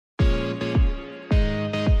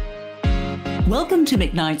Welcome to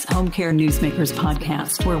McKnight's Home Care Newsmakers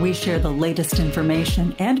podcast, where we share the latest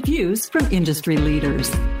information and views from industry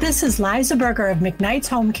leaders. This is Liza Berger of McKnight's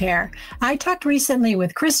Home Care. I talked recently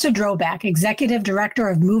with Krista Droback, Executive Director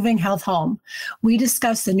of Moving Health Home. We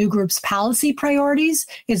discussed the new group's policy priorities,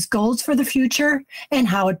 its goals for the future, and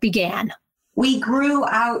how it began. We grew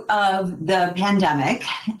out of the pandemic,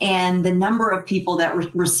 and the number of people that were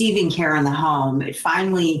receiving care in the home, it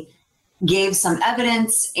finally gave some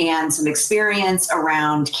evidence and some experience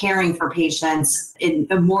around caring for patients in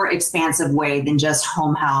a more expansive way than just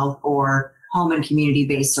home health or home and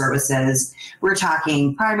community-based services. We're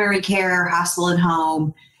talking primary care, hospital at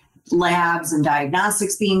home, labs and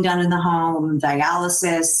diagnostics being done in the home,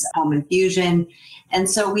 dialysis, home infusion. And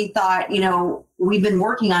so we thought, we've been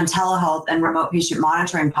working on telehealth and remote patient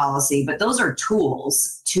monitoring policy, but those are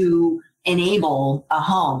tools to enable a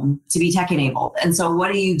home to be tech-enabled. And so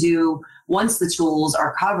what do you do once the tools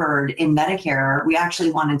are covered in Medicare? We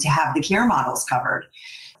actually wanted to have the care models covered.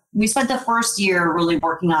 We spent the first year really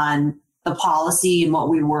working on the policy and what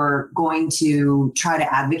we were going to try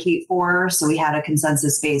to advocate for. So we had a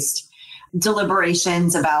consensus-based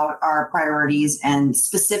deliberations about our priorities and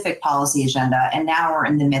specific policy agenda. And now we're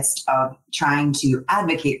in the midst of trying to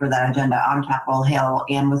advocate for that agenda on Capitol Hill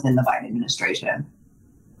and within the Biden administration.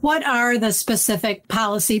 What are the specific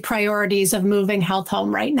policy priorities of Moving Health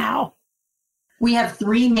Home right now? We have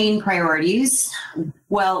three main priorities.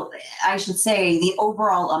 Well, I should say the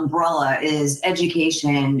overall umbrella is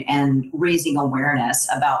education and raising awareness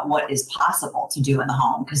about what is possible to do in the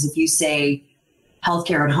home. Because if you say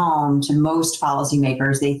healthcare at home to most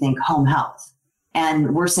policymakers, they think home health.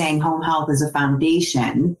 And we're saying home health is a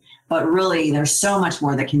foundation, but really there's so much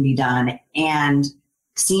more that can be done. And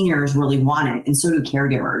seniors really want it, and so do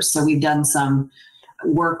caregivers. So we've done some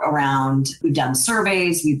work around, we've done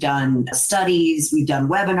surveys, we've done studies, we've done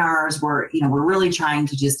webinars. We're really trying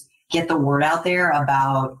to just get the word out there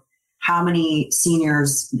about how many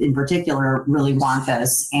seniors in particular really want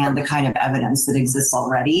this and the kind of evidence that exists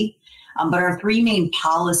already. But our three main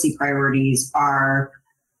policy priorities are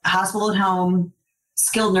hospital at home,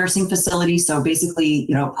 skilled nursing facilities. So basically,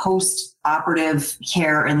 post-operative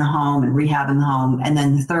care in the home and rehab in the home. And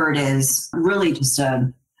then the third is really just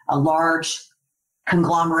a large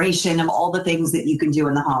conglomeration of all the things that you can do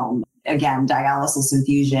in the home. Again, dialysis,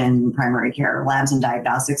 infusion, primary care, labs and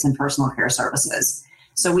diagnostics, and personal care services.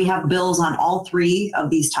 So we have bills on all three of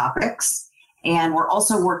these topics. And we're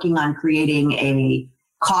also working on creating a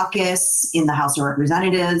caucus in the House of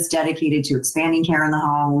Representatives dedicated to expanding care in the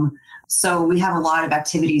home. So we have a lot of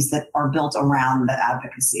activities that are built around the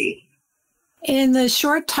advocacy. In the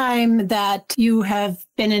short time that you have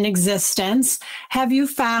been in existence, have you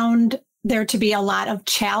found there to be a lot of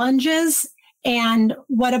challenges? And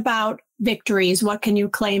what about victories? What can you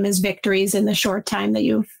claim as victories in the short time that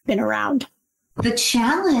you've been around? The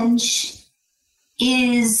challenge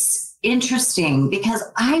is interesting because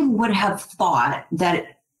I would have thought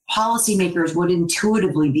that policymakers would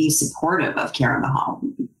intuitively be supportive of care in the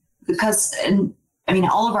home. Because,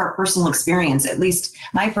 all of our personal experience, at least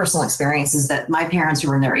my personal experience, is that my parents who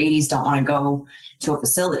are in their 80s don't want to go to a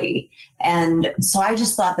facility. And so I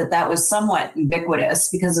just thought that was somewhat ubiquitous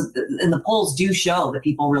because and the polls do show that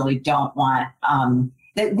people really don't want,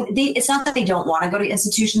 it's not that they don't want to go to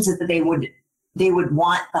institutions, it's that they would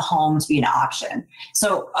want the home to be an option.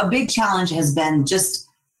 So a big challenge has been just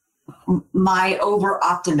my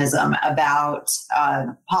over-optimism about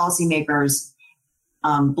policymakers'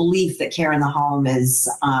 belief that care in the home is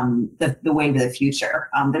the way of the future.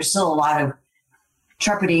 There's still a lot of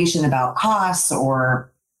trepidation about costs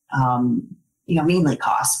or, mainly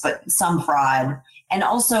costs, but some fraud. And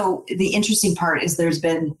also the interesting part is there's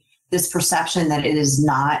been this perception that it is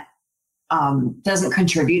not, doesn't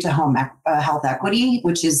contribute to home health equity,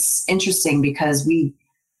 which is interesting because we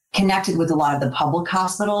connected with a lot of the public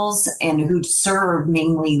hospitals and who serve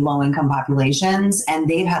mainly low-income populations, and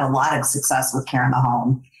they've had a lot of success with care in the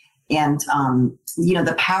home. And,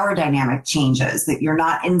 the power dynamic changes, that you're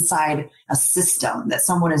not inside a system, that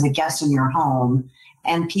someone is a guest in your home,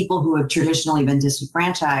 and people who have traditionally been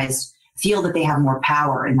disenfranchised feel that they have more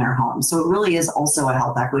power in their home. So it really is also a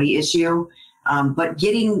health equity issue. But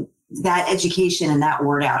getting that education and that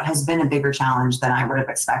word out has been a bigger challenge than I would have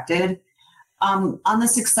expected. On the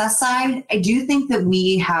success side, I do think that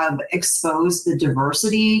we have exposed the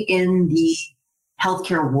diversity in the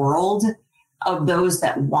healthcare world of those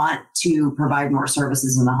that want to provide more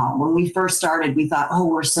services in the home. When we first started, we thought,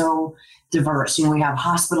 we're so diverse. We have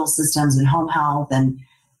hospital systems and home health and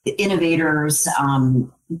innovators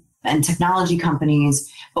and technology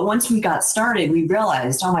companies. But once we got started, we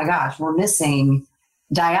realized, oh my gosh, we're missing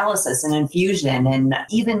dialysis and infusion and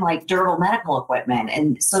even like durable medical equipment.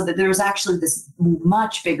 And so that there's actually this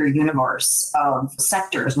much bigger universe of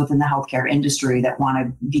sectors within the healthcare industry that want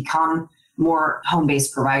to become more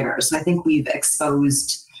home-based providers. So I think we've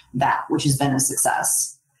exposed that, which has been a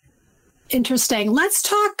success. Interesting. Let's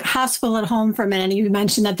talk hospital at home for a minute. You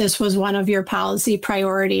mentioned that this was one of your policy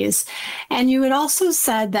priorities. And you had also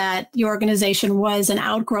said that your organization was an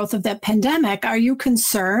outgrowth of the pandemic. Are you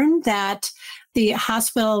concerned that the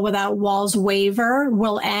Hospital Without Walls waiver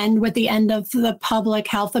will end with the end of the public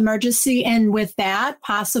health emergency, and with that,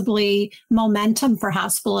 possibly momentum for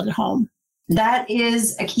hospital at home? That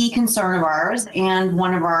is a key concern of ours, and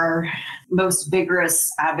one of our most vigorous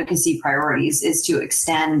advocacy priorities is to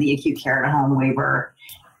extend the acute care at home waiver.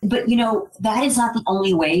 But, that is not the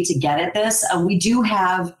only way to get at this. We do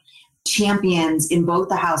have champions in both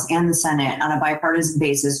the House and the Senate on a bipartisan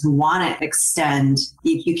basis who want to extend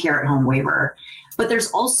the acute care at home waiver. But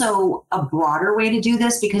there's also a broader way to do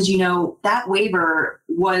this because, that waiver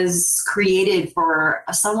was created for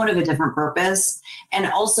somewhat of a different purpose. And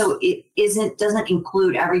also it doesn't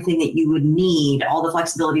include everything that you would need, all the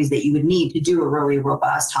flexibilities that you would need to do a really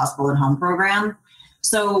robust hospital at home program.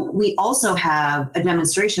 So we also have a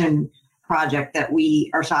demonstration project that we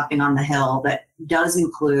are shopping on the Hill that does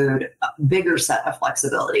include a bigger set of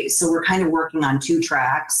flexibilities. So we're kind of working on two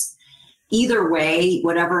tracks. Either way,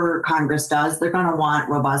 whatever Congress does, they're going to want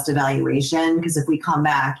robust evaluation, because if we come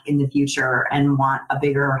back in the future and want a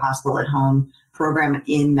bigger hospital at home program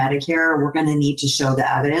in Medicare, we're going to need to show the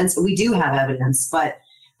evidence. We do have evidence, but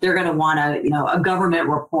they're going to want a government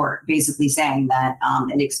report basically saying that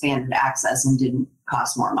it expanded access and didn't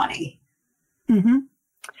cost more money. Mm-hmm.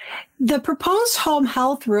 The proposed home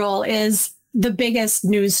health rule is the biggest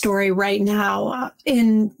news story right now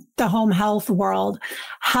in the home health world.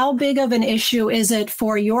 How big of an issue is it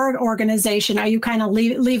for your organization? Are you kind of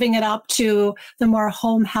leaving it up to the more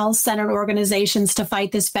home health centered organizations to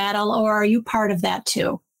fight this battle, or are you part of that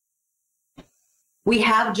too? We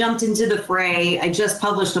have jumped into the fray. I just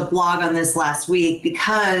published a blog on this last week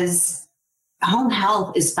because home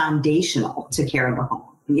health is foundational to care in the home.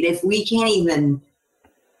 I mean, if we can't even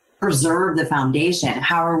preserve the foundation,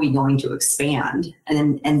 how are we going to expand?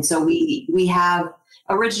 And so we have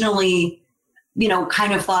originally,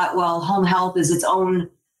 kind of thought, well, home health is its own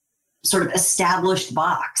sort of established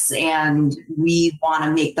box, and we want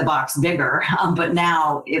to make the box bigger. But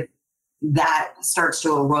now, if that starts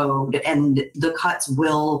to erode, and the cuts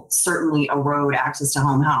will certainly erode access to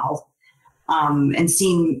home health, and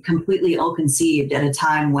seem completely ill-conceived at a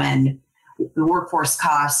time when the workforce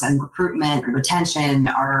costs and recruitment and retention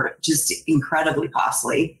are just incredibly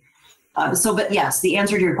costly. But yes, the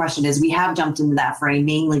answer to your question is we have jumped into that fray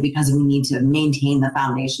mainly because we need to maintain the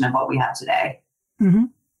foundation of what we have today. Mm-hmm.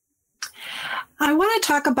 I want to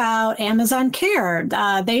talk about Amazon Care.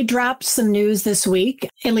 They dropped some news this week,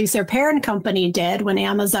 at least their parent company did, when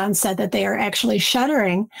Amazon said that they are actually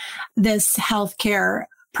shuttering this healthcare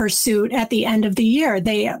pursuit at the end of the year.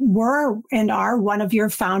 They were and are one of your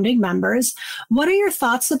founding members. What are your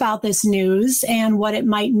thoughts about this news and what it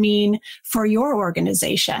might mean for your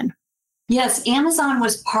organization? Yes, Amazon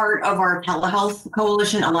was part of our telehealth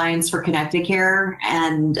coalition, Alliance for Connected Care,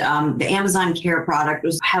 and the Amazon Care product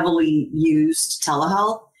was heavily used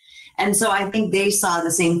telehealth. And so I think they saw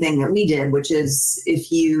the same thing that we did, which is if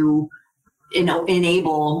you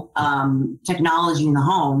enable technology in the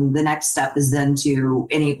home, the next step is then to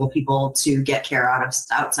enable people to get care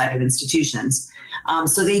outside of institutions.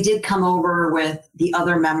 So they did come over with the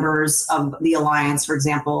other members of the Alliance, for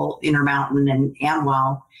example, Intermountain and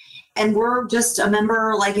Amwell. And we're just a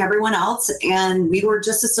member like everyone else. And we were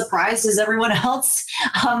just as surprised as everyone else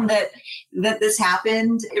that this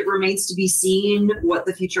happened. It remains to be seen what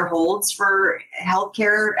the future holds for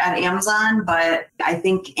healthcare at Amazon. But I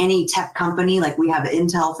think any tech company, like we have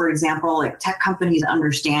Intel, for example, like tech companies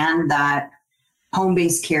understand that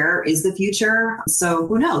home-based care is the future. So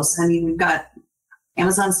who knows? I mean, we've got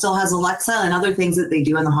Amazon still has Alexa and other things that they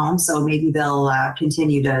do in the home. So maybe they'll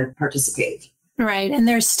continue to participate. Right. And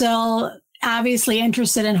they're still obviously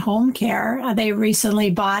interested in home care. They recently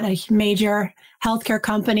bought a major healthcare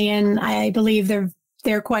company, and I believe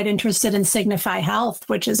they're quite interested in Signify Health,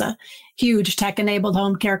 which is a huge tech-enabled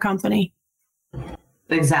home care company.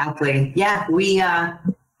 Exactly. Yeah,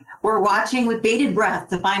 we're watching with bated breath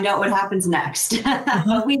to find out what happens next.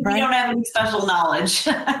 But we don't have any special knowledge.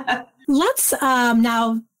 Let's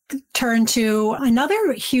now turn to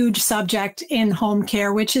another huge subject in home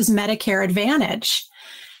care, which is Medicare Advantage.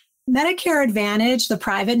 Medicare Advantage, the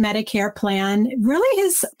private Medicare plan, really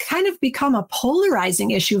has kind of become a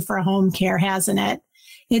polarizing issue for home care, hasn't it?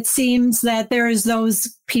 it seems that there's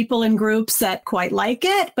those people and groups that quite like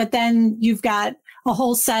it, but then you've got a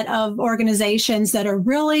whole set of organizations that are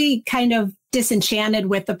really kind of disenchanted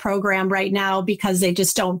with the program right now because they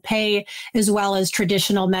just don't pay as well as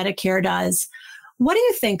traditional Medicare does. What do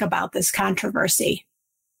you think about this controversy?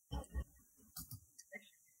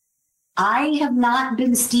 I have not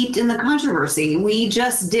been steeped in the controversy. We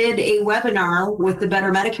just did a webinar with the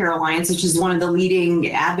Better Medicare Alliance, which is one of the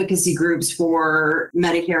leading advocacy groups for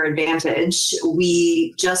Medicare Advantage.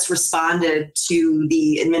 We just responded to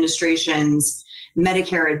the administration's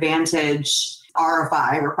Medicare Advantage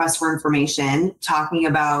RFI, request for information, talking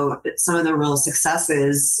about some of the real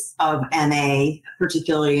successes of MA,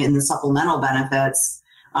 particularly in the supplemental benefits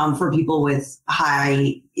for people with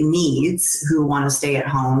high needs who want to stay at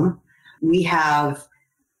home. We have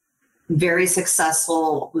very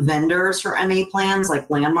successful vendors for MA plans, like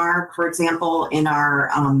Landmark, for example, in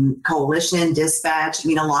our coalition, Dispatch. I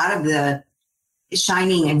mean, a lot of the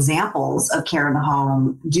shining examples of care in the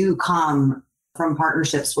home do come from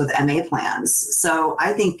partnerships with MA plans. So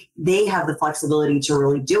I think they have the flexibility to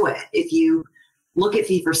really do it. If you look at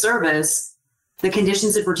fee-for-service, the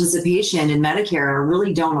conditions of participation in Medicare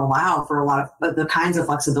really don't allow for a lot of the kinds of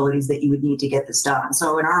flexibilities that you would need to get this done.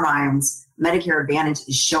 So in our minds, Medicare Advantage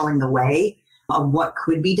is showing the way of what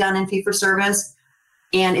could be done in fee-for-service.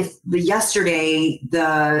 And if yesterday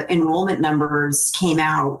the enrollment numbers came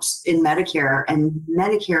out in Medicare, and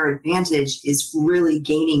Medicare Advantage is really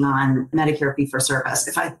gaining on Medicare fee-for-service.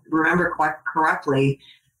 If I remember correctly,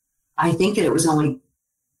 I think that it was only,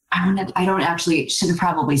 I don't actually, shouldn't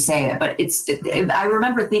probably say it, but I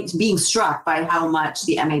remember being struck by how much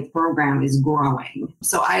the MA program is growing.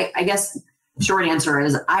 So I guess short answer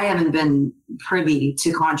is I haven't been privy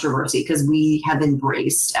to controversy because we have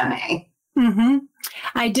embraced MA. Mm-hmm.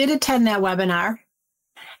 I did attend that webinar,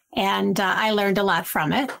 and I learned a lot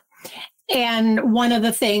from it. And one of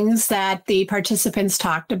the things that the participants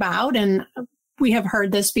talked about, and we have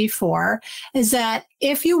heard this before, is that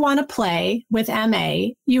if you want to play with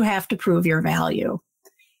MA, you have to prove your value.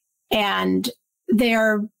 And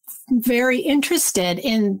they're very interested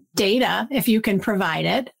in data, if you can provide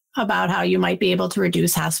it, about how you might be able to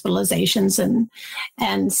reduce hospitalizations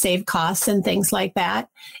and save costs and things like that.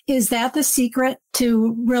 Is that the secret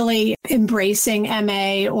to really embracing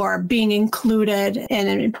MA or being included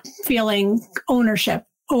and feeling ownership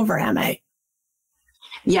over MA?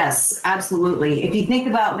 Yes, absolutely. If you think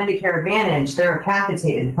about Medicare Advantage, they're a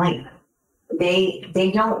capitated plan.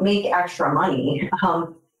 They don't make extra money.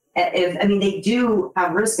 They do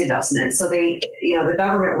have risk adjustment. So the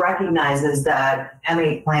government recognizes that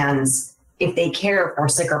MA plans, if they care for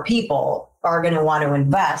sicker people, are going to want to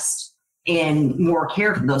invest in more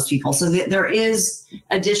care for those people. So there is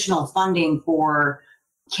additional funding for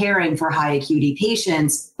caring for high acuity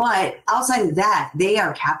patients. But outside of that, they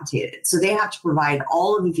are capitated. So they have to provide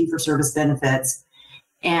all of the fee-for-service benefits.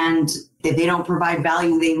 And if they don't provide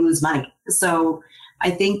value, they lose money. So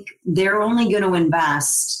I think they're only going to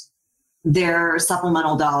invest their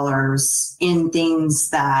supplemental dollars in things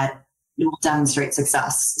that will demonstrate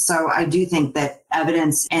success. So I do think that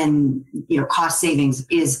evidence and cost savings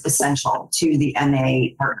is essential to the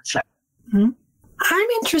MA partnership. Mm-hmm. I'm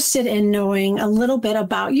interested in knowing a little bit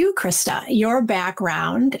about you, Krista, your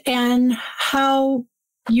background and how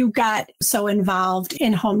you got so involved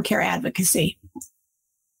in home care advocacy.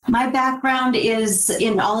 My background is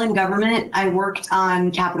all in government. I worked on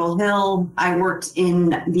Capitol Hill. I worked in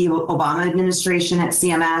the Obama administration at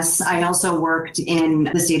CMS. I also worked in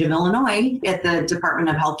the state of Illinois at the Department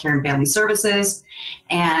of Healthcare and Family Services.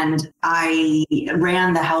 And I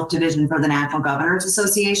ran the health division for the National Governors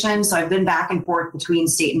Association. So I've been back and forth between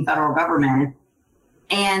state and federal government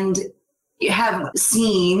and have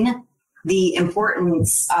seen the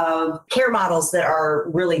importance of care models that are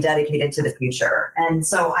really dedicated to the future. And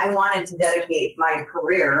so I wanted to dedicate my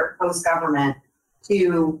career post-government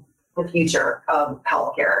to the future of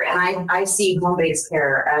healthcare. And I see home-based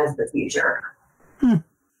care as the future.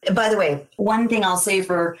 By the way, one thing I'll say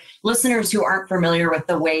for listeners who aren't familiar with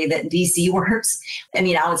the way that DC works,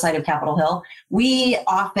 outside of Capitol Hill, we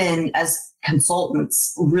often, as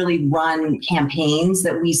consultants, really run campaigns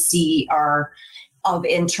that we see are of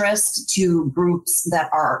interest to groups that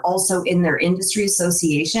are also in their industry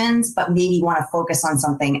associations, but maybe want to focus on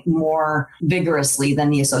something more vigorously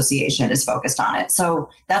than the association is focused on it. So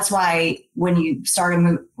that's why when you start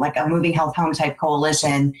a Moving Health Home type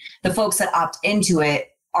coalition, the folks that opt into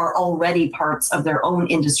it are already parts of their own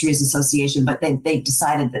industries association, but they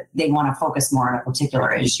decided that they want to focus more on a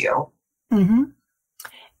particular issue. Mm-hmm.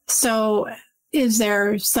 So is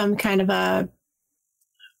there some kind of a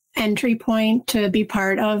entry point to be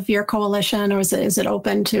part of your coalition, or is it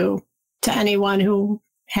open to anyone who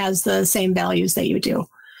has the same values that you do?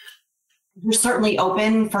 We're certainly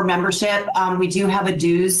open for membership. We do have a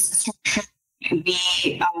dues structure.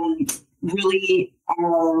 We really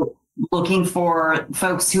are looking for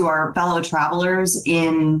folks who are fellow travelers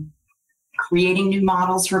in creating new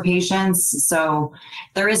models for patients. So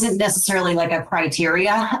there isn't necessarily like a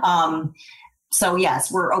criteria. So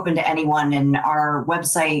yes, we're open to anyone. And our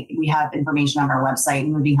website, we have information on our website,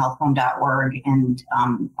 movinghealthhome.org, and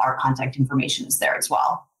our contact information is there as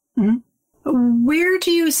well. Mm-hmm. Where do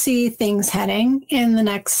you see things heading in the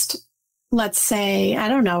next, let's say,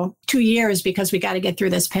 2 years, because we got to get through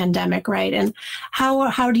this pandemic, right? And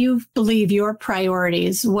how do you believe your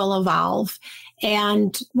priorities will evolve?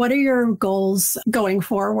 And what are your goals going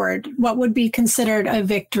forward? What would be considered a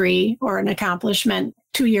victory or an accomplishment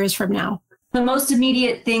 2 years from now? The most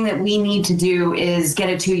immediate thing that we need to do is get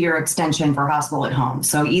a 2-year extension for hospital at home.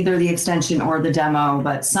 So either the extension or the demo,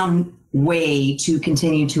 but some way to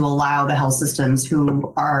continue to allow the health systems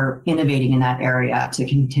who are innovating in that area to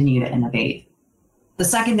continue to innovate. The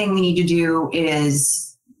second thing we need to do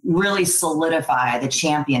is really solidify the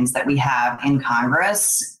champions that we have in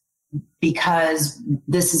Congress, because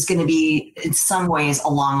this is going to be in some ways a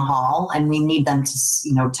long haul, and we need them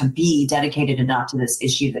to be dedicated enough to this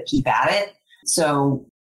issue to keep at it. So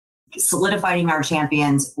solidifying our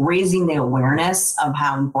champions, raising the awareness of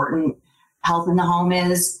how important health in the home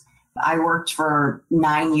is. I worked for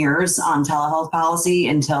 9 years on telehealth policy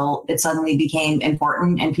until it suddenly became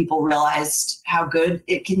important and people realized how good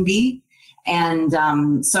it can be. And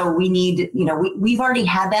so we need, we've already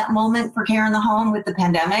had that moment for care in the home with the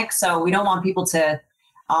pandemic. So we don't want people to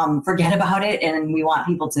forget about it, and we want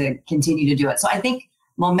people to continue to do it. So I think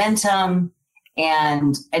momentum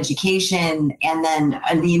and education, and then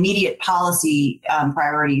the immediate policy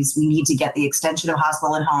priorities, we need to get the extension of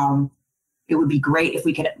hospital at home. It would be great if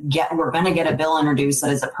we could we're going to get a bill introduced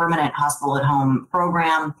that is a permanent hospital at home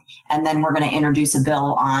program. And then we're going to introduce a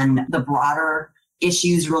bill on the broader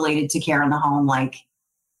issues related to care in the home, like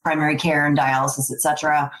primary care and dialysis, et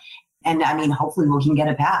cetera. And hopefully we can get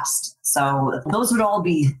it passed. So those would all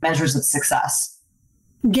be measures of success.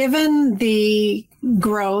 Given the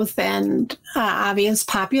growth and obvious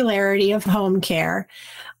popularity of home care,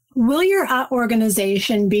 will your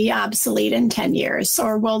organization be obsolete in 10 years,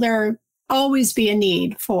 or will there always be a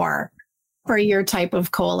need for your type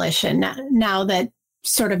of coalition now that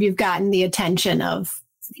sort of you've gotten the attention of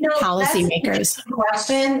policymakers? That's a good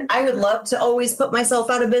question. I would love to always put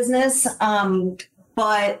myself out of business.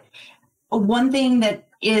 But one thing that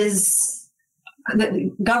is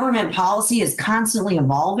that government policy is constantly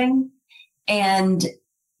evolving, and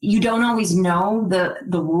you don't always know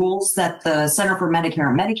the rules that the Center for Medicare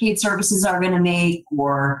and Medicaid Services are going to make,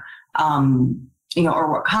 or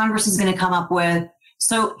or what Congress is going to come up with.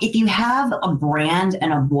 So if you have a brand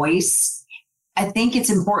and a voice, I think it's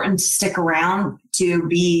important to stick around to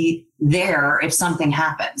be there if something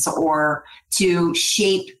happens, or to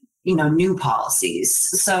shape, new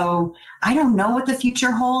policies. So I don't know what the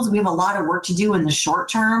future holds. We have a lot of work to do in the short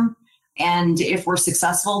term. And if we're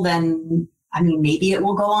successful, then, maybe it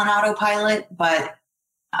will go on autopilot, but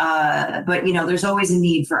there's always a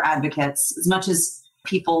need for advocates. As much as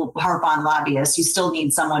people harp on lobbyists, you still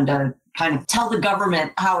need someone to kind of tell the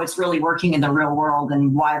government how it's really working in the real world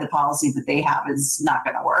and why the policy that they have is not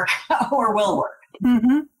going to work or will work.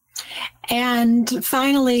 Mm-hmm. And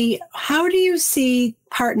finally, how do you see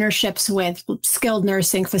partnerships with skilled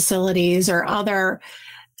nursing facilities or other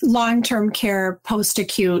long-term care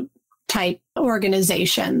post-acute type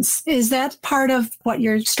organizations? Is that part of what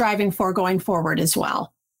you're striving for going forward as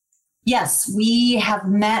well? Yes, we have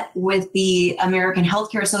met with the American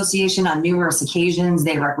Healthcare Association on numerous occasions.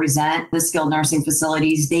 They represent the skilled nursing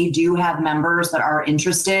facilities. They do have members that are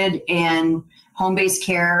interested in home-based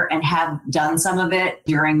care and have done some of it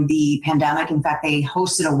during the pandemic. In fact, they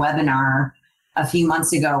hosted a webinar a few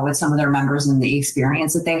months ago with some of their members and the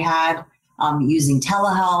experience that they had using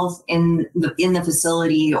telehealth in the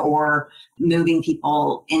facility, or moving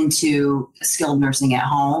people into skilled nursing at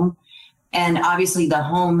home. And obviously the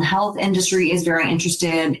home health industry is very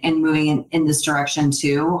interested in moving in this direction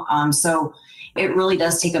too. So it really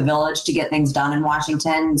does take a village to get things done in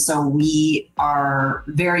Washington. So we are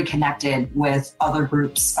very connected with other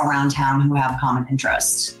groups around town who have common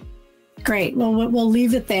interests. Great. Well, we'll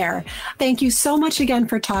leave it there. Thank you so much again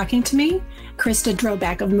for talking to me, Krista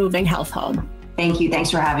Drobeck of Moving Health Home. Thank you.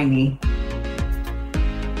 Thanks for having me.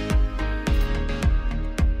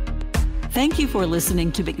 Thank you for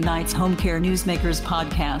listening to McKnight's Home Care Newsmakers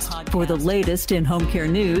podcast. For the latest in home care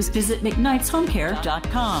news, visit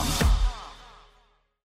McKnight'shomecare.com.